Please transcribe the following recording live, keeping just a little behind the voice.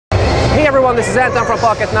Hey everyone, this is Anton from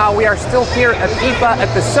Pocket Now. We are still here at IFA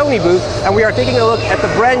at the Sony booth, and we are taking a look at the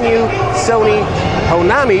brand new Sony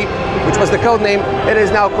Honami, which was the code name. It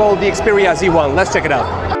is now called the Xperia Z1. Let's check it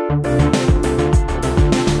out.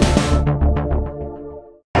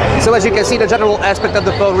 So as you can see, the general aspect of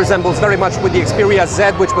the phone resembles very much with the Xperia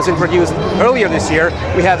Z, which was introduced earlier this year.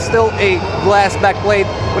 We have still a glass backplate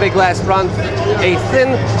with a glass front, a thin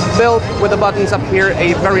build with the buttons up here,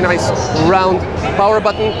 a very nice round power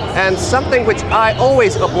button, and something which I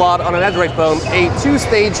always applaud on an Android phone, a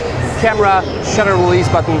two-stage camera shutter release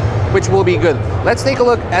button, which will be good. Let's take a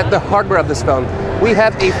look at the hardware of this phone. We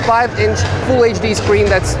have a 5-inch Full HD screen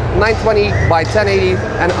that's 920 by 1080,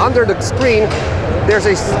 and under the screen there's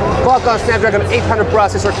a Qualcomm Snapdragon 800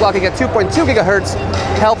 processor clocking at 2.2 gigahertz,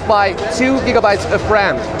 helped by 2 gigabytes of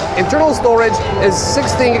RAM. Internal storage is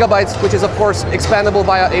 16 gigabytes, which is of course expandable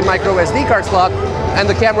via a micro SD card slot, and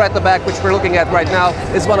the camera at the back, which we're looking at right now,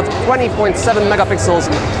 is one of 20.7 megapixels.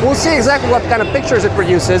 We'll see exactly what kind of pictures it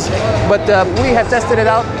produces, but we have tested it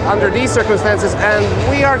out under these circumstances, and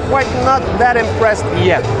we are quite not that impressed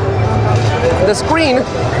yet. The screen,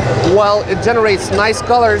 while it generates nice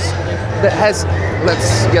colors, that has,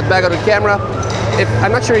 let's get back on the camera.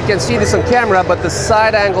 I'm not sure you can see this on camera, but the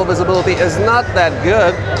side angle visibility is not that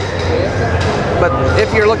good. But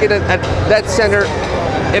if you're looking at that center,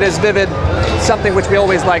 it is vivid, something which we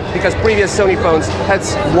always like because previous Sony phones had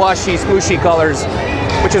washy, smooshy colors,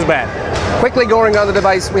 which is bad. Quickly going on the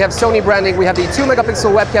device, we have Sony branding, we have the 2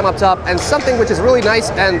 megapixel webcam up top, and something which is really nice,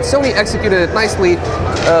 and Sony executed it nicely.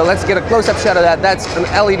 Let's get a close-up shot of that. That's an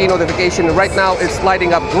LED notification. Right now it's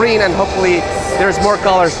lighting up green, and hopefully there's more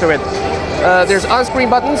colors to it. There's on-screen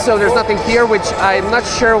buttons, so there's nothing here, which I'm not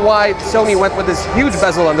sure why Sony went with this huge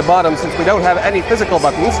bezel on the bottom, since we don't have any physical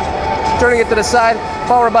buttons. Turning it to the side,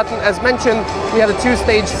 power button, as mentioned, we have a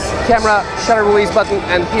two-stage camera shutter release button,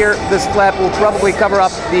 and here this flap will probably cover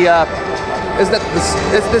up the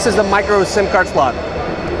this is the micro SIM card slot.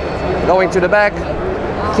 Going to the back,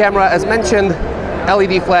 camera as mentioned,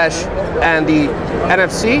 LED flash, and the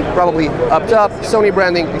NFC probably up top. Sony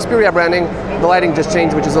branding, Xperia branding. The lighting just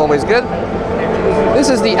changed, which is always good. This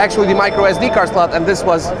is actually the micro SD card slot, and this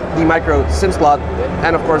was the micro SIM slot,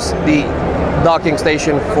 and of course the docking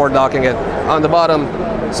station for docking it. On the bottom,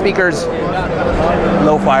 speakers,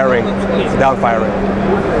 no firing, down firing.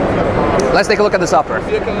 Let's take a look at the software.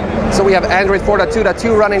 So we have Android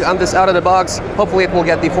 4.2.2 running on this out of the box. Hopefully it will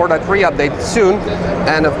get the 4.3 update soon.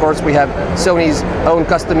 And of course we have Sony's own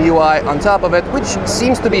custom UI on top of it, which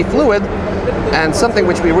seems to be fluid. And something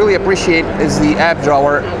which we really appreciate is the app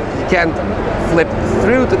drawer. You can't flip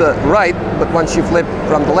through to the right, but once you flip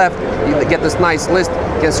from the left, you get this nice list.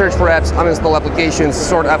 You can search for apps, uninstall applications,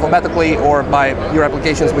 sort alphabetically or by your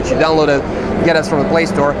applications which you downloaded, get us from the Play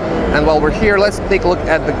Store. And while we're here, let's take a look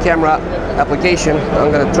at the camera application. I'm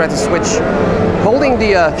going to try to switch. Holding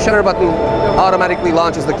the shutter button automatically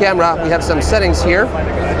launches the camera. We have some settings here.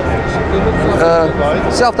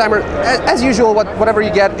 Self-timer, as usual, whatever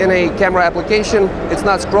you get in a camera application, it's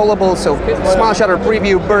not scrollable, so small shutter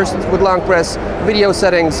preview, burst with long press, video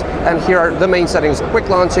settings, and here are the main settings: quick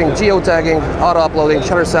launching, geotagging, auto-uploading,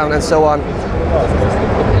 shutter sound, and so on.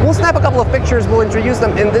 We'll snap a couple of pictures, we'll introduce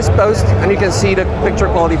them in this post, and you can see the picture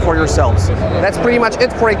quality for yourselves. That's pretty much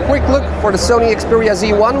it for a quick look for the Sony Xperia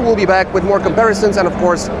Z1. We'll be back with more comparisons and of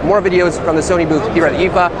course more videos from the Sony booth here at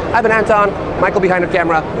IFA. I've been Anton, Michael behind the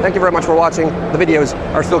camera. Thank you very much for watching. The videos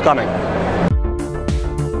are still coming.